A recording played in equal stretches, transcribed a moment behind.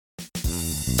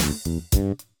This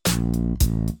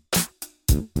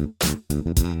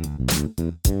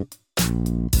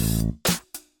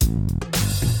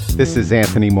is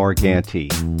Anthony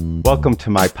Morganti. Welcome to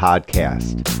my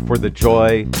podcast, For the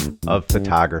Joy of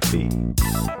Photography.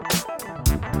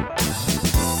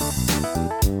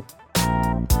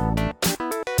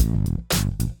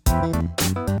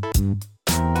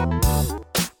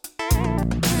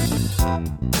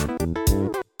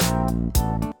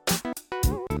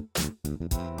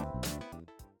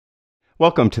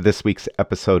 Welcome to this week's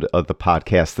episode of the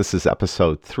podcast. This is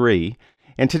episode 3.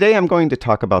 And today I'm going to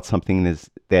talk about something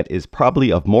that is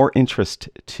probably of more interest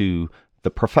to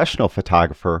the professional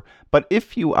photographer. But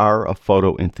if you are a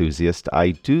photo enthusiast,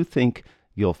 I do think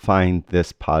you'll find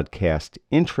this podcast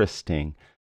interesting.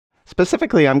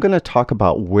 Specifically, I'm going to talk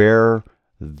about where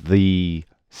the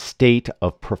state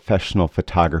of professional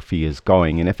photography is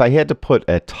going. And if I had to put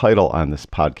a title on this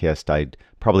podcast, I'd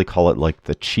probably call it like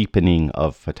the cheapening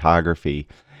of photography.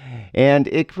 And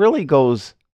it really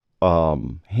goes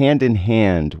hand in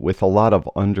hand with a lot of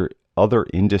other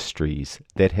industries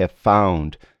that have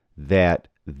found that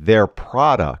their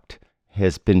product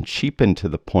has been cheapened to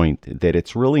the point that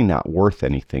it's really not worth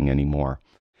anything anymore.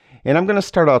 And I'm going to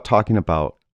start out talking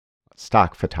about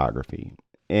stock photography.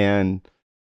 And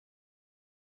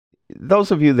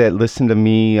those of you that listen to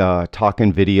me talk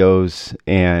in videos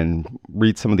and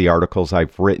read some of the articles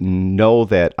I've written know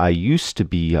that I used to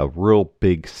be a real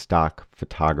big stock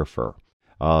photographer.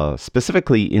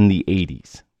 Specifically in the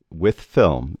 80s with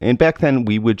film. And back then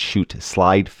we would shoot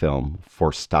slide film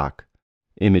for stock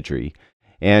imagery.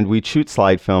 And we'd shoot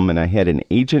slide film, and I had an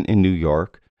agent in New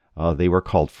York. They were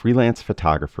called Freelance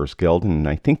Photographers Guild, and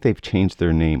I think they changed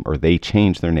their name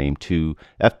to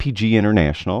FPG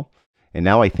International. And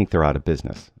now I think they're out of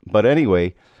business. But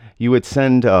anyway, you would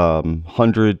send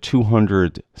 100,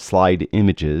 200 slide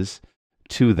images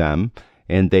to them,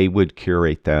 and they would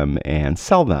curate them and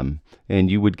sell them.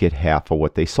 And you would get half of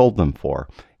what they sold them for.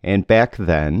 And back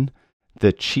then,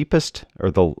 the cheapest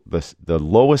or the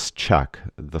lowest check,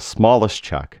 the smallest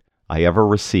check I ever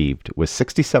received was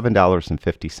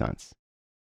 $67.50.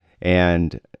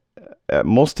 And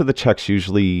most of the checks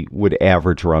usually would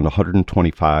average around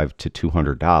 $125 to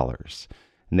 $200.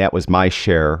 And that was my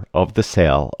share of the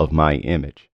sale of my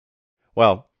image.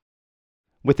 Well,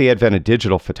 with the advent of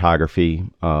digital photography,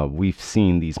 we've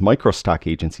seen these micro stock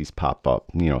agencies pop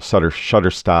up.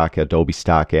 Shutterstock, Adobe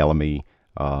Stock, Alamy,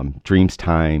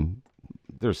 Dreamstime.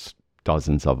 There's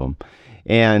dozens of them.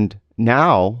 And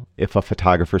now, if a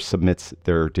photographer submits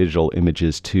their digital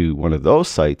images to one of those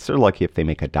sites, they're lucky if they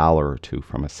make $1 or $2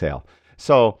 from a sale.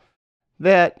 So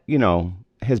that,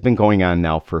 has been going on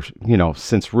now for,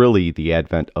 since really the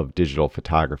advent of digital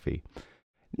photography.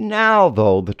 Now,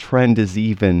 though, the trend is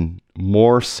even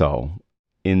more so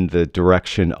in the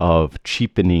direction of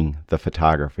cheapening the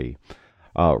photography.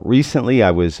 Recently,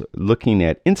 I was looking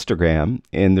at Instagram,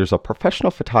 and there's a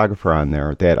professional photographer on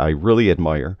there that I really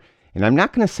admire. And I'm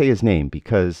not going to say his name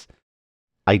because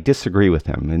I disagree with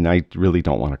him, and I really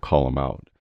don't want to call him out.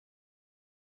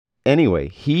 Anyway,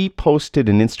 he posted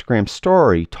an Instagram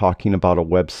story talking about a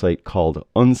website called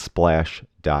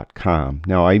Unsplash.com.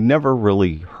 Now, I never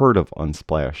really heard of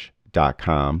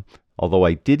Unsplash.com, although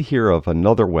I did hear of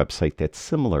another website that's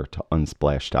similar to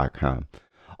Unsplash.com.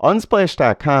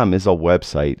 Unsplash.com is a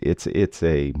website. It's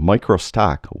a micro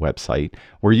stock website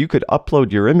where you could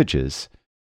upload your images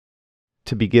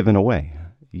to be given away.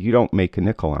 You don't make a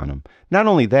nickel on them. Not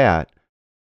only that,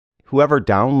 whoever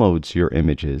downloads your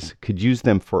images could use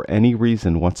them for any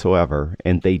reason whatsoever,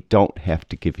 and they don't have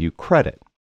to give you credit.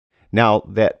 Now,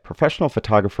 that professional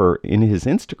photographer in his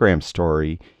Instagram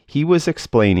story, he was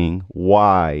explaining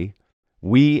why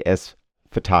we as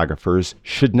photographers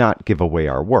should not give away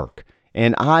our work.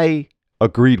 And I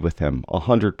agreed with him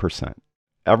 100%.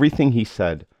 Everything he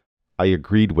said, I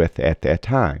agreed with at that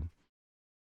time.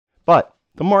 But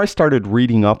the more I started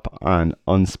reading up on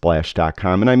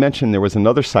Unsplash.com, and I mentioned there was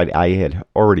another site I had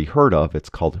already heard of. It's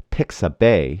called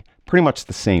Pixabay. Pretty much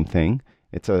the same thing.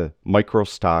 It's a micro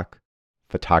stock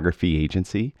photography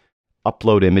agency.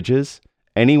 Upload images.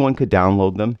 Anyone could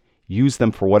download them, use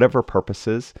them for whatever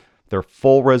purposes. They're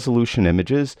full resolution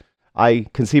images. I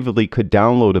conceivably could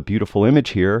download a beautiful image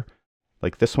here,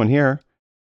 like this one here,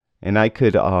 and I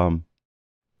could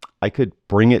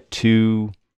bring it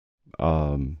to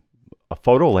a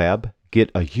photo lab, get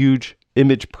a huge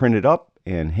image printed up,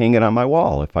 and hang it on my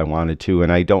wall if I wanted to,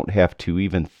 and I don't have to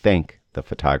even thank the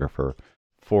photographer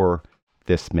for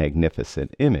this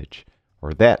magnificent image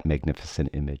or that magnificent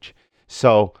image.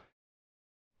 So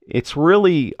it's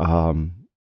really,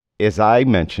 as I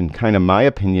mentioned, kind of my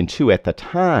opinion too at the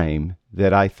time,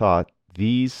 that I thought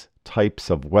these types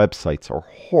of websites are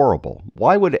horrible.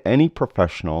 Why would any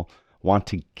professional want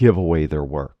to give away their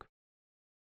work?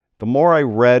 The more I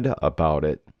read about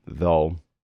it, though,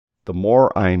 the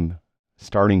more I'm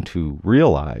starting to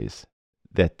realize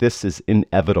that this is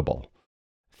inevitable.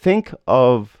 Think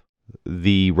of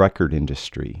the record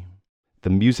industry, the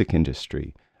music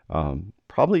industry.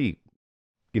 Probably,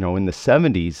 in the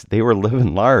 70s, they were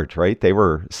living large, right? They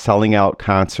were selling out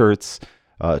concerts.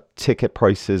 Ticket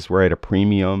prices were at a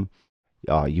premium.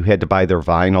 You had to buy their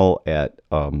vinyl at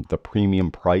the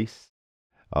premium price.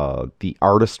 The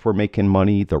artists were making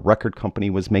money. The record company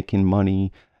was making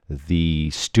money. The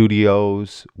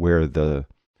studios where the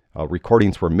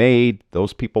recordings were made,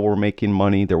 those people were making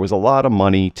money. There was a lot of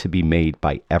money to be made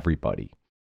by everybody.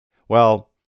 Well,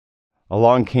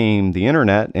 along came the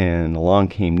internet and along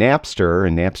came Napster,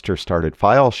 and Napster started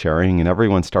file sharing, and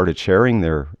everyone started sharing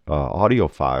their audio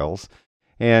files.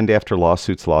 And after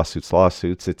lawsuits,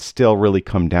 it's still really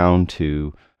come down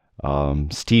to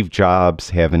Steve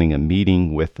Jobs having a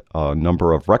meeting with a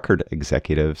number of record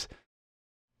executives,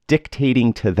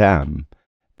 dictating to them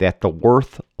that the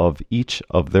worth of each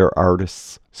of their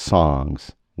artists'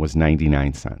 songs was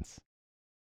 99 cents.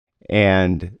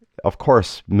 And of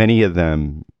course, many of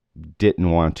them didn't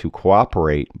want to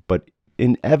cooperate, but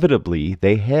inevitably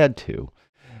they had to.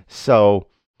 So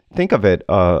think of it,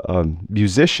 a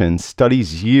musician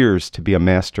studies years to be a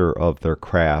master of their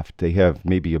craft. They have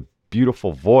maybe a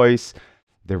beautiful voice.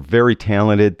 They're very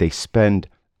talented. They spend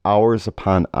hours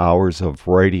upon hours of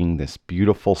writing this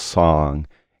beautiful song,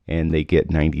 and they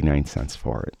get 99 cents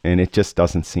for it. And it just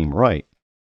doesn't seem right.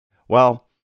 Well,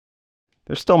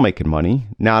 they're still making money,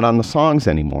 not on the songs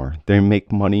anymore. They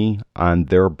make money on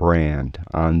their brand,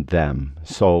 on them.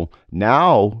 So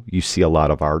now you see a lot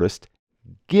of artists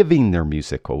giving their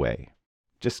music away,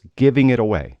 just giving it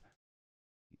away.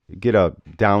 Get a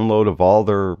download of all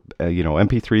their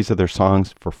MP3s of their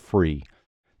songs for free.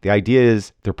 The idea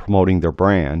is they're promoting their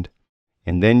brand,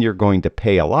 and then you're going to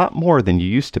pay a lot more than you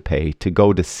used to pay to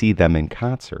go to see them in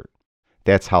concert.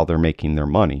 That's how they're making their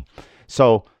money.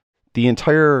 So the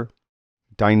entire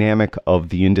dynamic of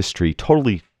the industry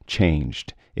totally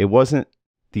changed. The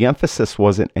emphasis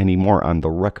wasn't anymore on the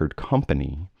record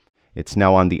company. It's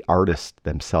now on the artists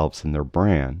themselves and their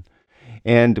brand.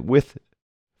 And with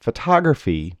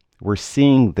photography, we're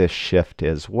seeing this shift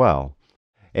as well.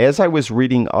 As I was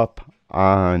reading up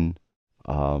on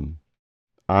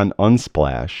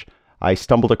Unsplash, I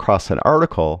stumbled across an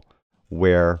article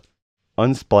where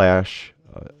Unsplash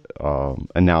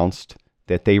announced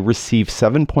that they received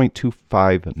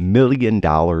 $7.25 million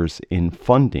in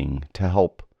funding to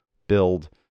help build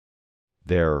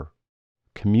their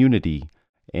community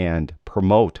and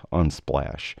promote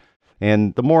Unsplash.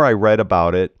 And the more I read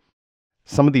about it,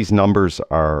 some of these numbers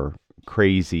are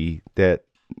crazy. That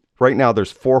right now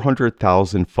there's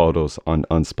 400,000 photos on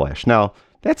Unsplash. Now,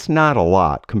 that's not a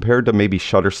lot compared to maybe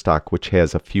Shutterstock, which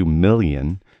has a few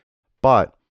million,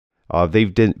 but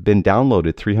they've been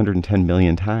downloaded 310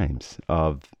 million times.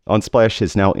 Unsplash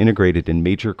is now integrated in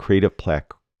major creative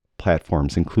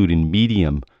platforms, including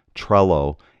Medium,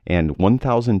 Trello, and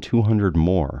 1,200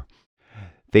 more.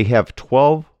 They have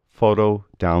 12 photo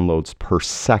downloads per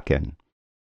second.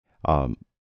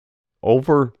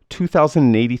 Over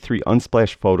 2,083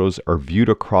 Unsplash photos are viewed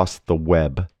across the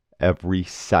web every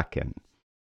second.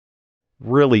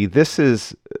 Really, this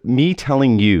is me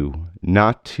telling you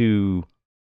not to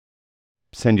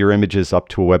send your images up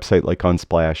to a website like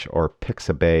Unsplash or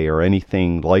Pixabay or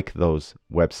anything like those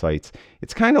websites.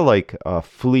 It's kind of like a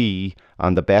flea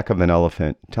on the back of an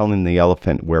elephant telling the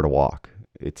elephant where to walk.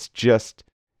 It's just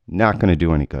not going to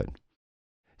do any good.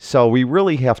 So we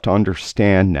really have to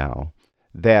understand now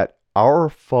that our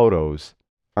photos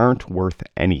aren't worth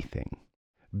anything.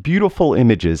 Beautiful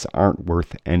images aren't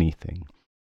worth anything.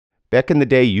 Back in the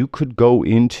day, you could go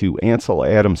into Ansel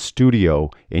Adams' studio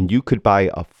and you could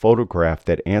buy a photograph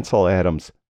that Ansel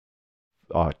Adams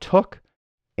took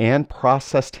and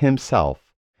processed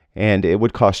himself, and it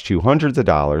would cost you hundreds of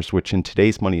dollars, which in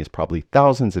today's money is probably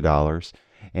thousands of dollars,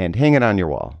 and hang it on your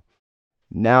wall.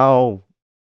 Now,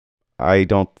 I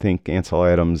don't think Ansel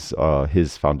Adams,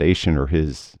 his foundation or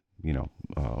his,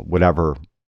 whatever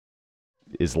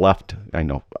is left. I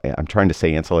know I'm trying to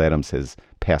say Ansel Adams has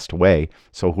passed away.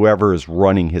 So whoever is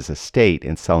running his estate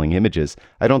and selling images,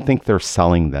 I don't think they're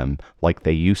selling them like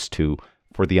they used to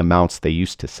for the amounts they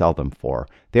used to sell them for.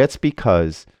 That's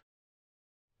because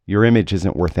your image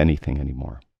isn't worth anything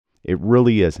anymore. It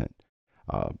really isn't.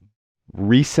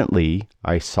 Recently,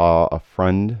 I saw a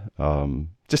friend,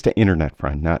 just an internet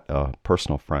friend, not a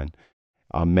personal friend,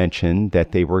 mention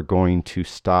that they were going to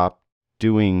stop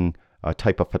doing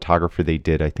type of photography they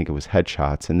did. I think it was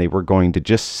headshots, and they were going to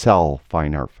just sell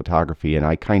fine art photography, and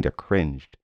I kind of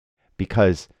cringed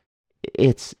because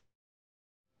it's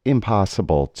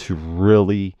impossible to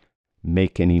really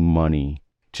make any money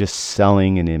just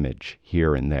selling an image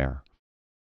here and there.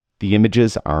 The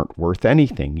images aren't worth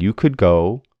anything. You could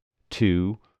go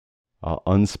to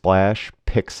Unsplash,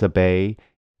 Pixabay,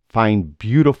 find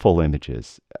beautiful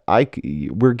images.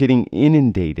 We're getting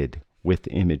inundated with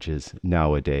images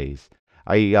nowadays.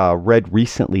 I read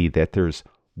recently that there's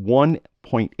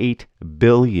 1.8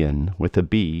 billion with a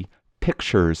B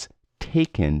pictures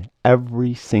taken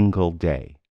every single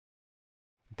day.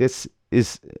 This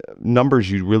is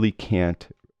numbers you really can't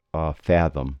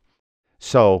fathom.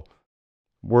 So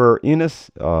we're in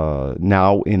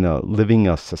now in a living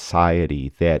a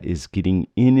society that is getting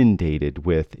inundated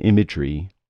with imagery,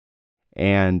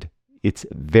 and it's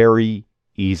very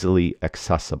easily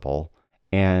accessible,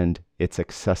 and it's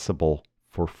accessible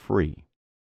for free.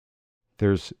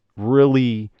 There's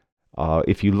really,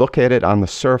 if you look at it on the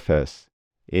surface,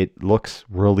 it looks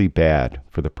really bad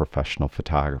for the professional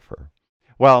photographer.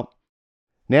 Well,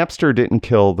 Napster didn't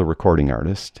kill the recording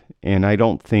artist, and I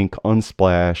don't think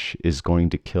Unsplash is going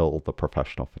to kill the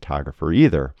professional photographer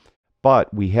either.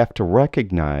 But we have to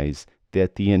recognize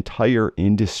that the entire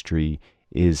industry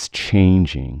is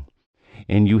changing,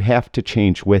 and you have to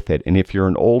change with it. And if you're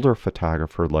an older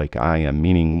photographer like I am,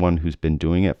 meaning one who's been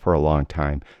doing it for a long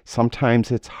time,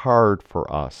 sometimes it's hard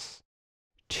for us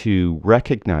to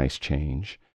recognize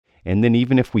change. And then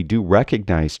even if we do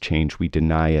recognize change, we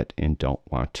deny it and don't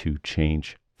want to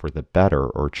change for the better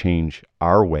or change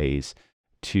our ways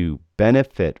to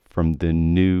benefit from the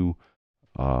new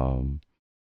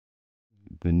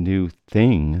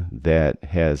thing that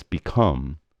has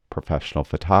become professional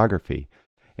photography.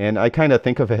 And I kind of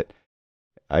think of it,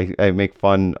 I make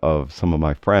fun of some of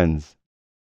my friends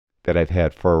that I've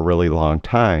had for a really long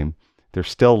time. They're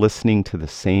still listening to the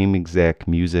same exact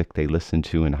music they listened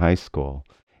to in high school.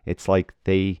 It's like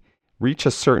they reach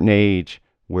a certain age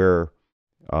where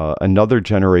another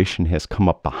generation has come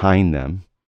up behind them,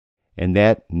 and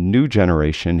that new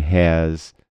generation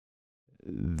has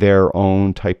their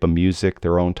own type of music,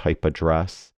 their own type of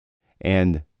dress,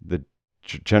 and the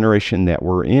generation that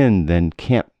we're in then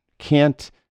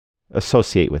can't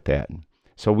associate with that.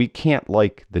 So we can't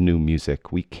like the new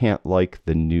music. We can't like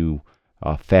the new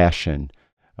fashion.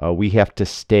 We have to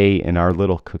stay in our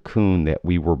little cocoon that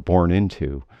we were born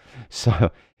into.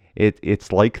 So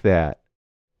it's like that.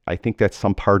 I think that's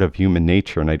some part of human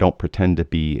nature, and I don't pretend to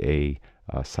be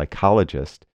a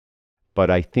psychologist, but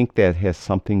I think that has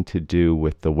something to do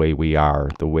with the way we are,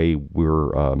 the way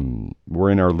we're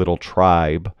in our little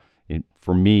tribe.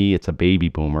 For me, it's a baby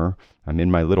boomer. I'm in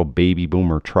my little baby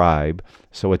boomer tribe,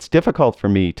 so it's difficult for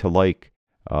me to like,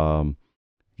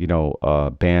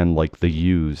 a band like The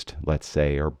Used, let's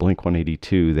say, or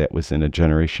Blink-182 that was in a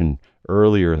generation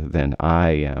earlier than I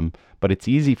am. But it's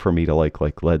easy for me to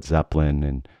like Led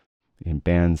Zeppelin and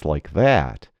bands like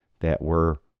that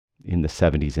were in the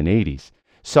 70s and 80s.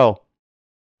 So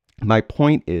my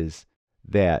point is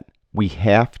that we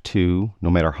have to,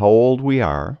 no matter how old we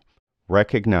are,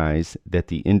 recognize that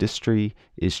the industry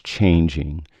is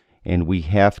changing and we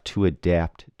have to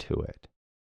adapt to it.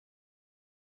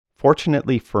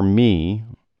 Fortunately for me,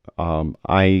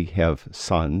 I have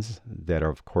sons that are,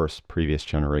 of course, previous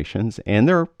generations, and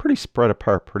they're pretty spread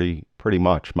apart pretty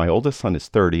much. My oldest son is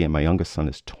 30 and my youngest son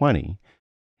is 20.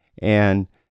 And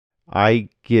I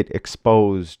get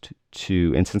exposed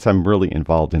to, and since I'm really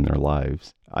involved in their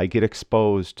lives, I get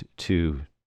exposed to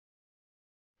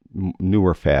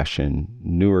newer fashion,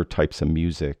 newer types of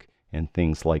music, and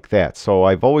things like that. So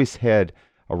I've always had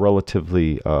a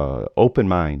relatively open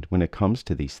mind when it comes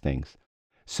to these things.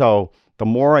 So the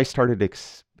more I started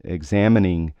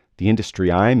examining the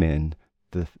industry I'm in,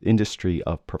 the industry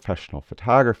of professional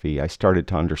photography, I started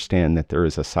to understand that there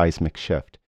is a seismic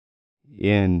shift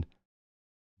in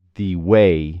the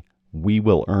way we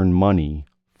will earn money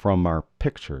from our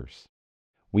pictures.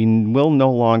 We will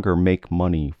no longer make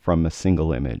money from a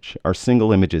single image. Our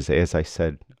single images, as I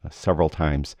said several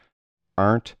times,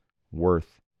 aren't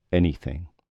worth anything,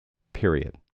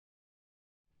 period.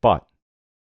 But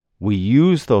we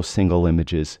use those single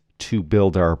images to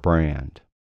build our brand.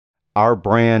 Our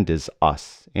brand is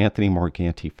us, Anthony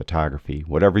Morganti Photography.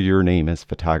 Whatever your name is,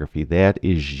 photography, that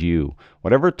is you.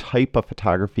 Whatever type of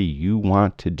photography you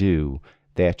want to do,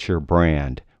 that's your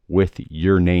brand with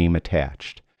your name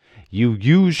attached. You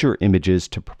use your images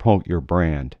to promote your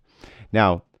brand.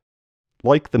 Now,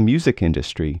 like the music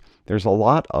industry, there's a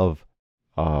lot of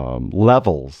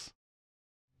levels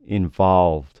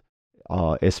involved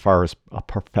as far as a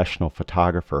professional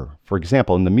photographer. For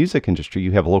example, in the music industry,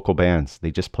 you have local bands.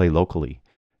 They just play locally.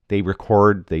 They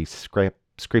record, they scrape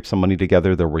some money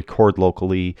together, they'll record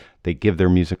locally, they give their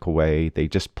music away, they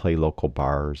just play local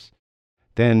bars.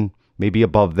 Then maybe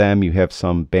above them, you have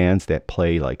some bands that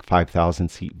play like 5,000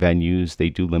 seat venues. They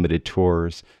do limited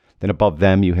tours. Then above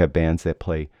them, you have bands that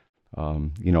play,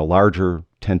 larger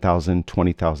 10,000,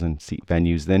 20,000 seat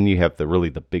venues. Then you have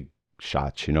the big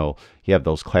shots. You have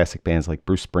those classic bands like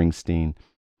Bruce Springsteen,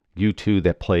 U2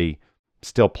 that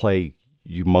still play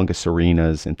humongous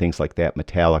arenas and things like that.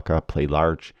 Metallica play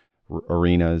large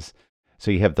arenas.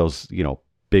 So you have those,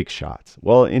 big shots.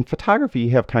 Well, in photography,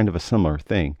 you have kind of a similar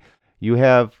thing. You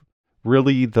have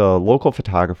really the local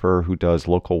photographer who does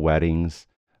local weddings,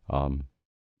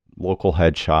 local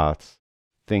headshots,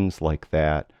 things like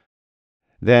that.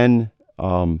 Then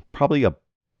probably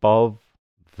above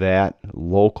that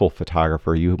local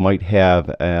photographer, you might have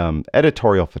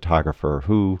editorial photographer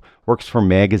who works for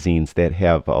magazines that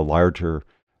have a larger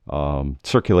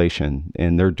circulation,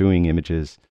 and they're doing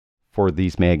images for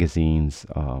these magazines.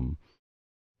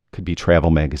 Could be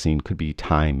Travel Magazine, could be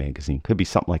Time Magazine, could be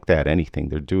something like that, anything.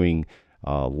 They're doing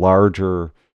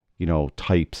larger,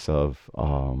 types of,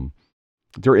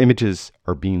 their images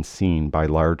are being seen by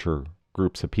larger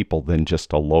groups of people than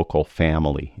just a local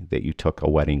family that you took a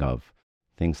wedding of,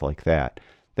 things like that.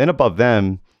 Then above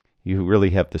them, you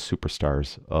really have the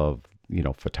superstars of,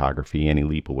 photography, Annie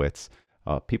Leibovitz,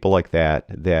 people like that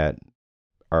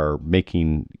are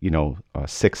making,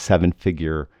 6-7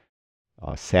 figure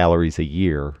salaries a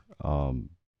year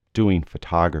doing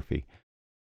photography.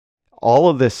 All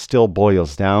of this still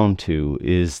boils down to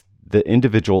is the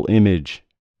individual image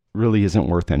really isn't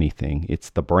worth anything.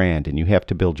 It's the brand, and you have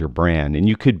to build your brand. And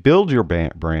you could build your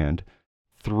brand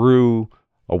through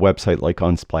a website like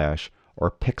Unsplash or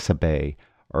Pixabay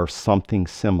or something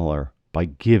similar by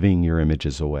giving your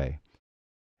images away.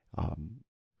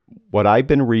 What I've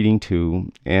been reading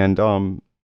too, and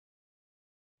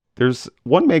there's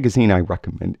one magazine I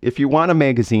recommend. If you want a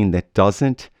magazine that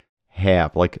doesn't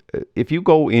have, if you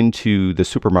go into the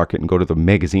supermarket and go to the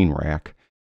magazine rack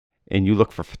and you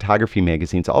look for photography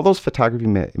magazines, all those photography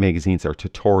magazines are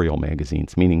tutorial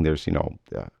magazines, meaning there's,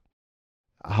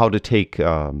 how to take,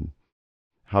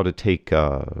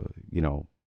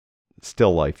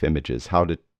 still life images, how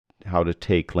to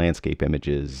take landscape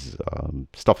images,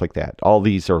 stuff like that. All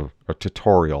these are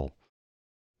tutorial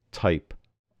type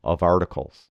of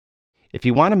articles. If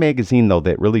you want a magazine, though,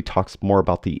 that really talks more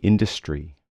about the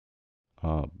industry,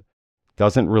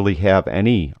 doesn't really have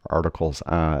any articles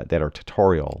that are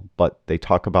tutorial, but they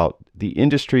talk about the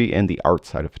industry and the art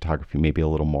side of photography maybe a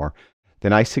little more,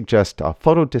 then I suggest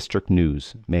Photo District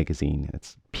News magazine.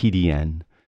 It's PDN.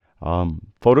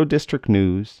 Photo District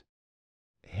News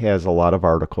has a lot of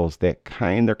articles that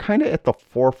they're kind of at the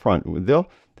forefront. They'll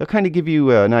kind of give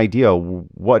you an idea of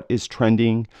what is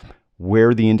trending,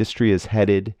 where the industry is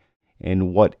headed,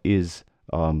 and what is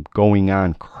going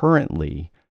on currently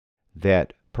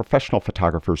that professional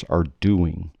photographers are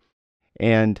doing.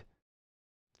 And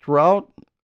throughout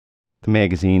the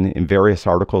magazine, in various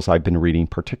articles I've been reading,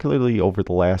 particularly over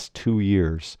the last 2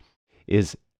 years,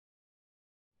 is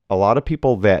a lot of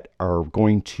people that are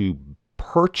going to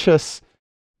purchase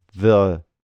they're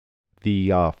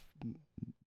not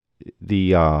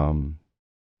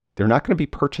going to be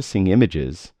purchasing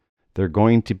images. They're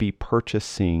going to be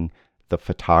purchasing the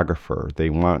photographer. They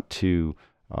want the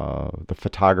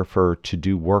photographer to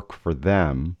do work for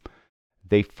them.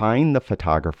 They find the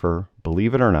photographer,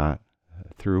 believe it or not,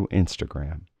 through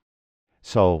Instagram.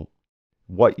 So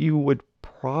what you would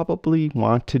probably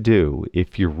want to do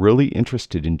if you're really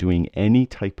interested in doing any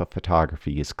type of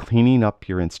photography is cleaning up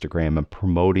your Instagram and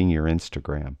promoting your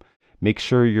Instagram. Make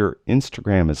sure your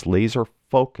Instagram is laser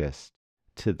focused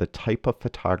to the type of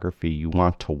photography you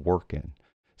want to work in.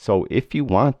 So if you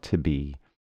want to be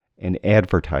an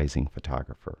advertising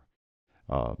photographer,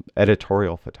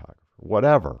 editorial photographer,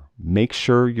 whatever, make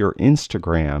sure your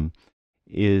Instagram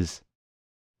is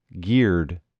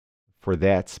geared for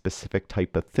that specific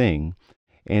type of thing,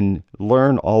 and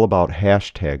learn all about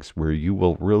hashtags where you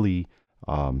will really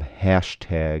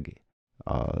hashtag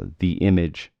the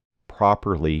image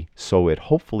properly so it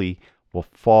hopefully will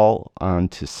fall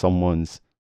onto someone's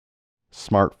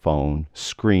smartphone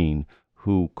screen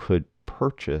who could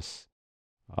purchase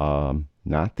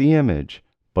not the image,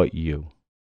 but you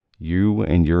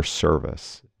and your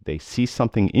service. They see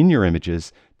something in your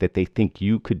images that they think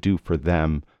you could do for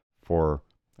them for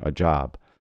a job.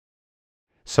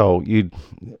 So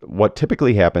what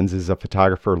typically happens is a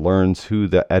photographer learns who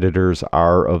the editors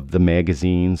are of the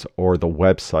magazines or the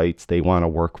websites they want to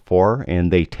work for,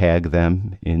 and they tag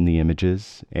them in the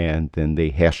images, and then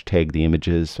they hashtag the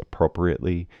images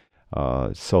appropriately,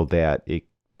 so that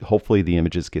hopefully the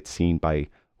images get seen by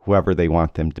whoever they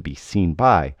want them to be seen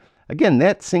by. Again,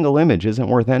 that single image isn't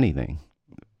worth anything,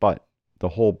 but the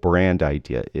whole brand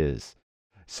idea is.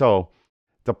 So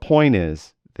the point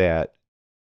is that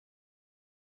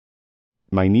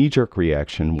my knee-jerk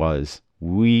reaction was,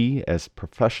 we as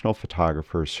professional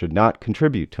photographers should not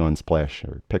contribute to Unsplash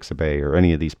or Pixabay or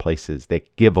any of these places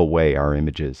that give away our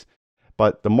images.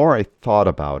 But the more I thought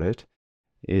about it,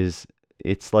 it's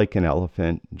like an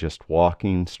elephant just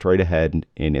walking straight ahead,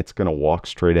 and it's going to walk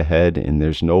straight ahead, and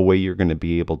there's no way you're going to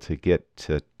be able to get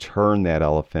to turn that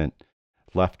elephant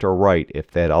left or right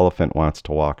if that elephant wants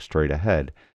to walk straight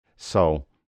ahead. So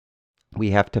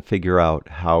we have to figure out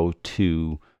how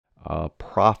to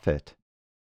profit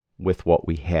with what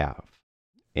we have.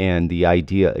 And the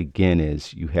idea again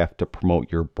is you have to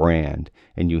promote your brand,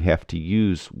 and you have to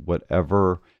use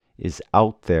whatever is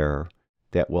out there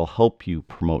that will help you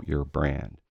promote your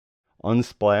brand.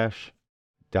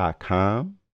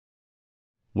 Unsplash.com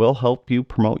will help you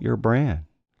promote your brand.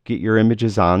 Get your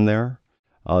images on there.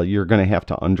 You're going to have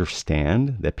to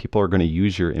understand that people are going to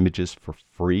use your images for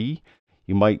free.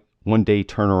 You might one day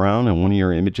turn around and one of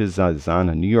your images is on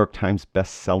a New York Times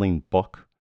best-selling book.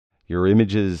 Your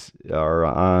images are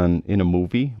in a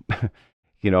movie.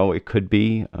 It could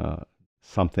be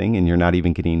something, and you're not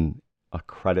even getting a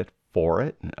credit for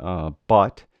it.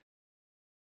 But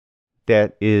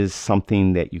that is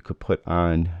something that you could put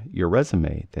on your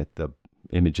resume, that the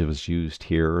image was used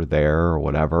here or there or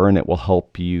whatever, and it will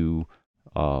help you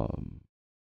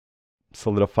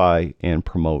solidify and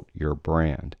promote your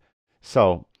brand.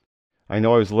 So I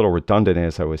know I was a little redundant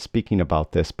as I was speaking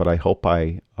about this, but I hope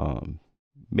I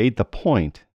made the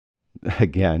point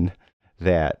again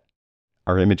that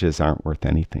our images aren't worth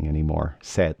anything anymore,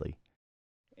 sadly.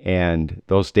 And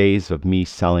those days of me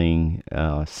selling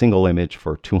a single image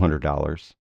for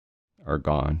 $200 are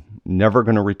gone. Never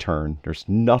going to return. There's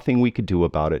nothing we could do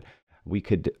about it. We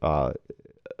could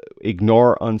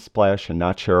ignore Unsplash and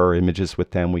not share our images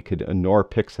with them. We could ignore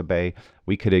Pixabay.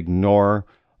 We could ignore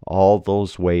all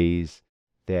those ways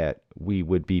that we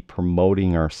would be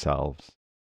promoting ourselves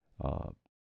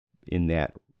in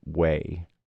that way.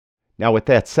 Now, with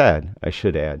that said, I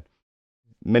should add,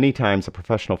 many times a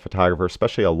professional photographer,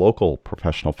 especially a local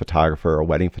professional photographer, a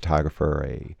wedding photographer,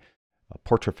 a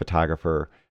portrait photographer,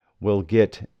 will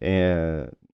get a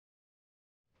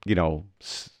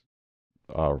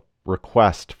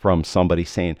request from somebody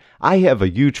saying, I have a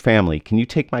huge family. Can you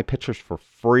take my pictures for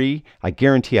free? I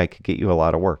guarantee I could get you a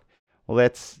lot of work. Well,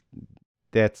 that's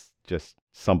just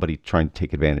somebody trying to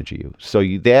take advantage of you. So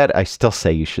I still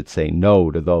say you should say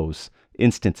no to those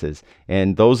instances.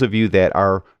 And those of you that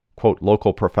are, quote,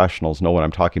 local professionals know what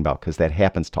I'm talking about, because that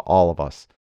happens to all of us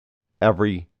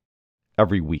every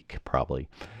week probably.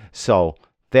 So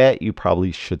that you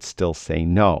probably should still say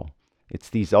no. It's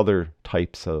these other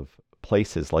types of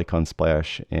places like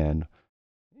Unsplash and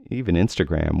even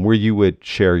Instagram where you would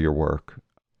share your work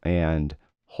and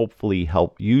hopefully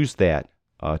help use that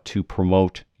to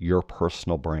promote your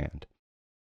personal brand.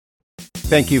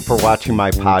 Thank you for watching my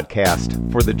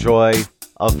podcast, For the Joy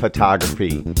of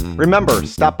Photography. Remember,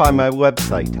 stop by my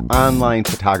website,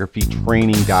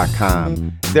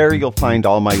 onlinephotographytraining.com. There you'll find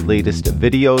all my latest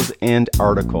videos and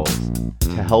articles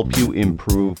to help you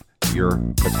improve your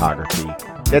photography.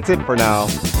 That's it for now.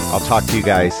 I'll talk to you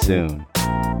guys soon.